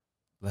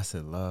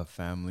Blessed love,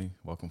 family.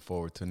 Welcome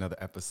forward to another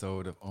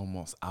episode of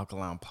Almost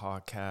Alkaline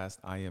Podcast.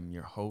 I am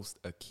your host,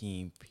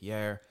 Akeem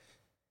Pierre.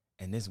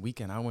 And this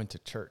weekend, I went to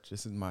church.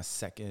 This is my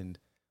second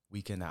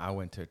weekend that I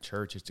went to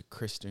church. It's a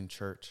Christian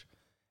church.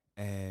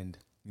 And,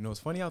 it's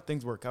funny how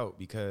things work out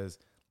because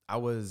I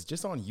was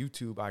just on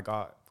YouTube. I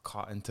got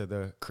caught into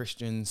the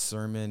Christian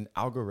sermon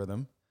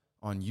algorithm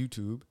on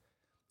YouTube.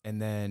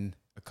 And then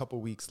a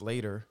couple weeks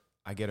later,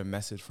 I get a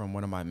message from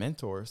one of my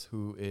mentors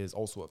who is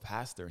also a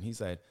pastor. And he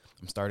said,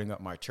 I'm starting up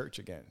my church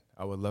again.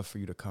 I would love for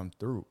you to come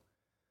through.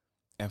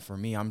 And for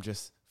me, I'm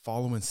just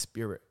following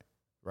spirit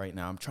right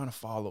now. I'm trying to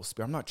follow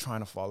spirit. I'm not trying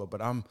to follow,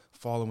 but I'm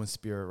following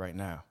spirit right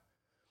now.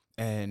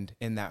 And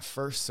in that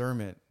first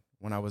sermon,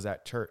 when I was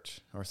at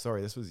church,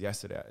 this was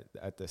yesterday,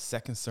 at the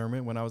second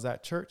sermon when I was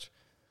at church,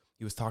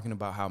 he was talking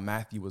about how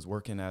Matthew was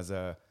working as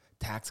a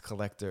tax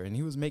collector and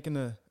he was making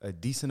a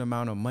decent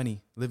amount of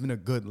money, living a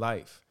good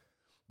life.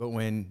 But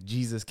when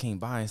Jesus came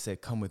by and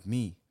said, come with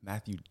me,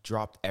 Matthew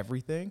dropped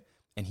everything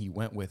and he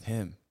went with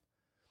him.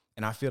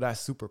 And I feel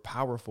that's super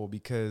powerful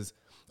because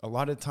a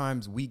lot of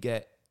times we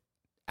get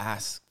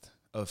asked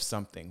of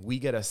something. We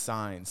get a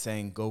sign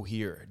saying, go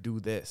here, do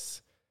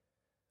this.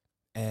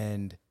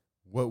 And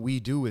what we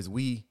do is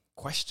we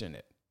question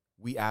it.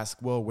 We ask,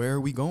 well, where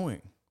are we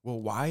going?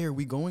 Well, why are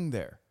we going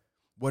there?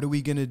 What are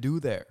we going to do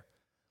there?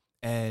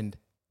 And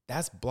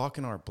that's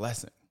blocking our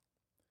blessing.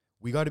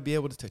 We got to be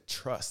able to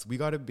trust. We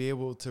got to be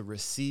able to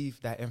receive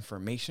that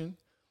information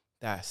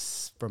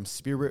that's from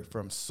spirit,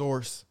 from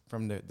source,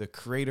 from the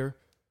creator,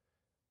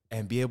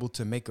 and be able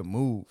to make a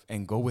move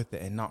and go with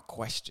it and not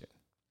question.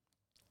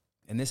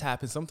 And this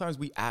happens. Sometimes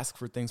we ask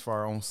for things for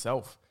our own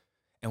self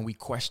and we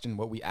question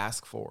what we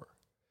ask for.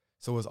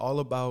 So it's all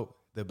about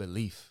the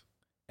belief.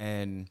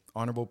 And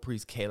Honorable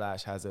Priest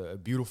Kailash has a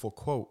beautiful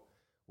quote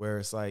where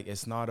it's like,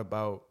 it's not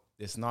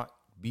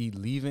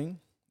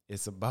believing,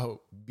 it's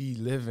about be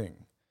living.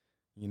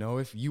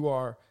 If you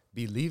are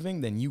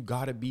believing, then you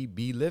got to be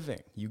living.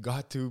 You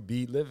got to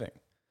be living.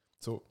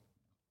 So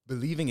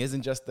believing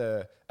isn't just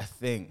a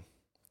thing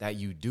that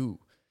you do.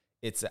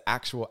 It's the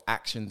actual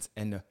actions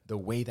and the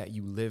way that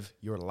you live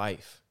your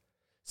life.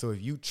 So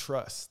if you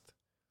trust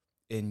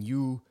and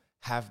you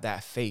have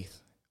that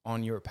faith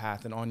on your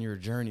path and on your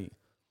journey,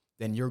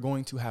 then you're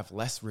going to have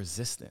less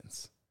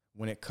resistance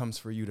when it comes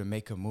for you to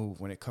make a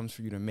move, when it comes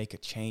for you to make a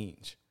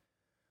change.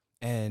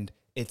 And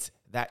it's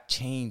that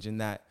change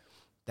and that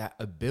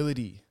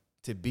ability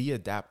to be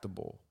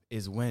adaptable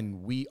is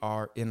when we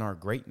are in our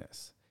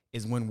greatness,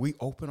 is when we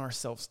open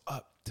ourselves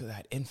up to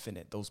that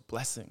infinite, those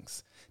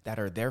blessings that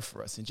are there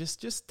for us and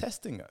just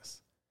testing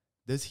us.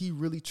 Does he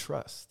really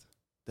trust?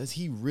 Does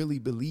he really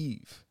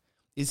believe?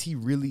 Is he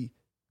really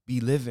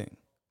be living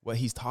what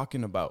he's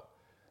talking about?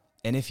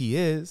 And if he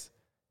is,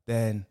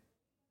 then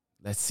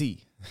let's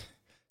see.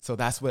 So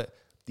that's what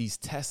these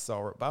tests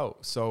are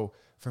about. So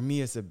for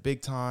me, it's a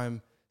big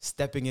time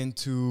stepping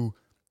into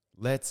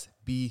let's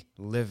be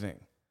living.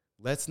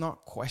 Let's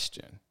not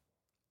question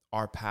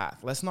our path.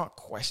 Let's not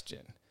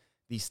question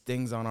these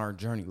things on our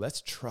journey.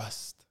 Let's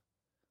trust.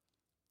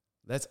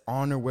 Let's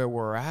honor where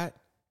we're at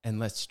and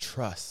let's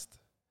trust.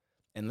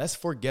 And let's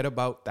forget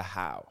about the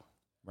how,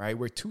 right?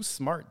 We're too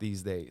smart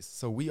these days.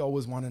 So we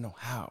always want to know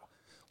how.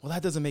 Well,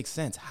 that doesn't make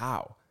sense.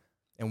 How?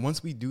 And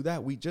once we do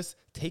that, we just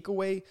take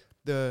away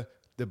the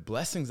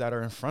blessings that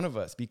are in front of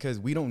us because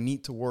we don't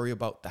need to worry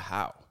about the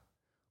how.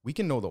 We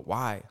can know the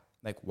why.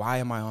 Like, why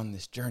am I on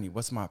this journey?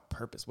 What's my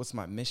purpose? What's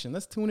my mission?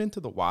 Let's tune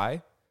into the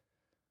why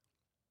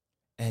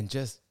and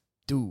just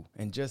do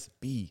and just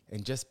be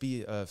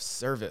of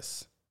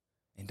service.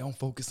 And don't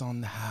focus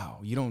on the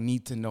how. You don't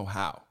need to know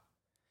how.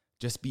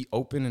 Just be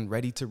open and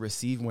ready to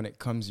receive when it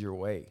comes your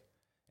way.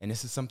 And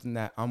this is something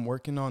that I'm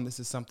working on. This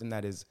is something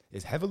that is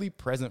heavily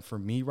present for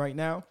me right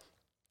now.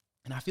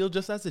 And I feel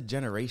just as a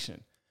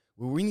generation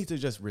where we need to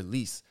just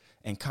release.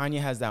 And Kanye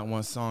has that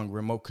one song,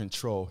 Remote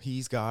Control.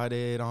 He's got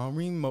it on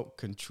remote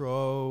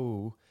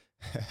control.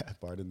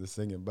 Pardon the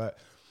singing, but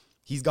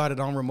he's got it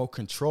on remote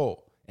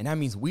control. And that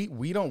means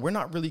we're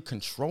not really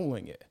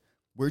controlling it.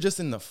 We're just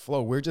in the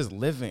flow. We're just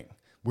living.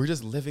 We're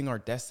just living our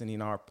destiny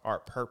and our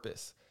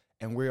purpose.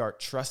 And we are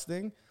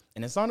trusting.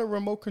 And it's not a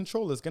remote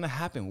control. It's going to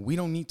happen. We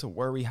don't need to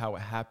worry how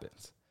it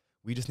happens.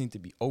 We just need to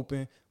be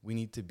open. We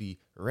need to be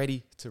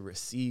ready to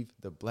receive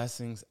the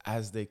blessings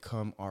as they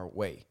come our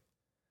way.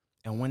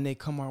 And when they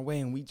come our way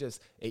and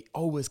it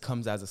always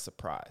comes as a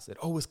surprise. It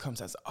always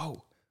comes as,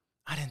 oh,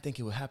 I didn't think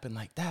it would happen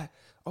like that.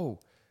 Oh,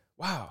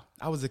 wow,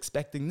 I was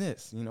expecting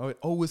this. It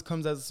always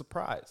comes as a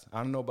surprise.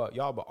 I don't know about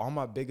y'all, but all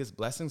my biggest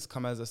blessings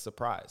come as a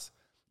surprise.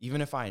 Even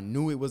if I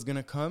knew it was going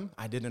to come,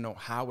 I didn't know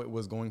how it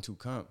was going to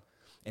come.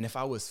 And if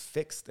I was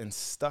fixed and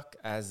stuck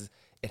as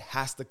it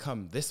has to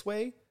come this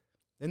way,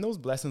 then those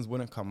blessings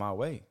wouldn't come my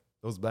way.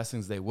 Those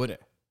blessings, they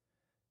wouldn't.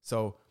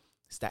 So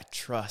it's that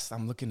trust.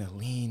 I'm looking to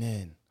lean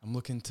in. I'm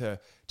looking to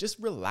just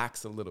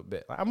relax a little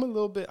bit. I'm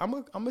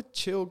a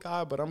chill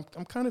guy, but I'm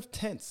kind of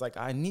tense. Like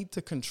I need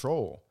to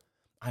control.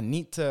 I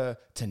need to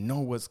know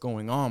what's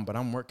going on, but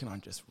I'm working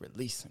on just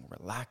releasing,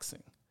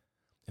 relaxing,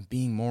 and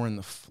being more in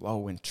the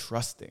flow and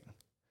trusting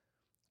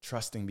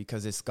trusting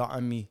because it's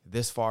gotten me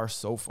this far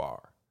so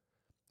far.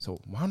 So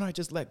why don't I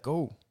just let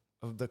go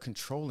of the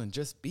control and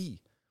just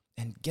be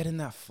and get in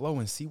that flow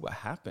and see what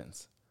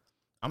happens?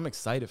 I'm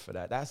excited for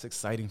that. That's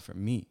exciting for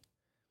me.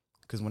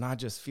 Because when I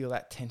just feel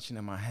that tension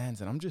in my hands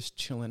and I'm just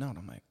chilling out,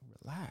 I'm like,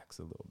 relax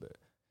a little bit.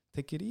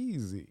 Take it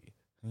easy.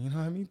 You know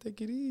what I mean?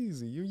 Take it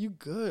easy. You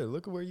good.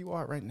 Look at where you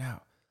are right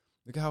now.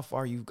 Look at how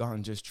far you've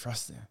gone just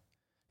trusting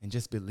and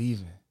just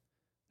believing.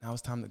 Now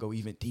it's time to go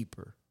even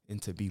deeper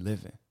into be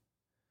living.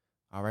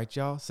 All right,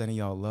 y'all. Sending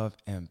y'all love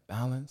and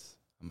balance.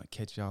 I'm going to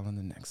catch y'all on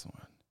the next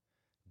one.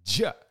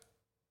 Ja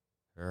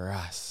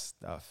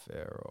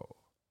Rastafaro.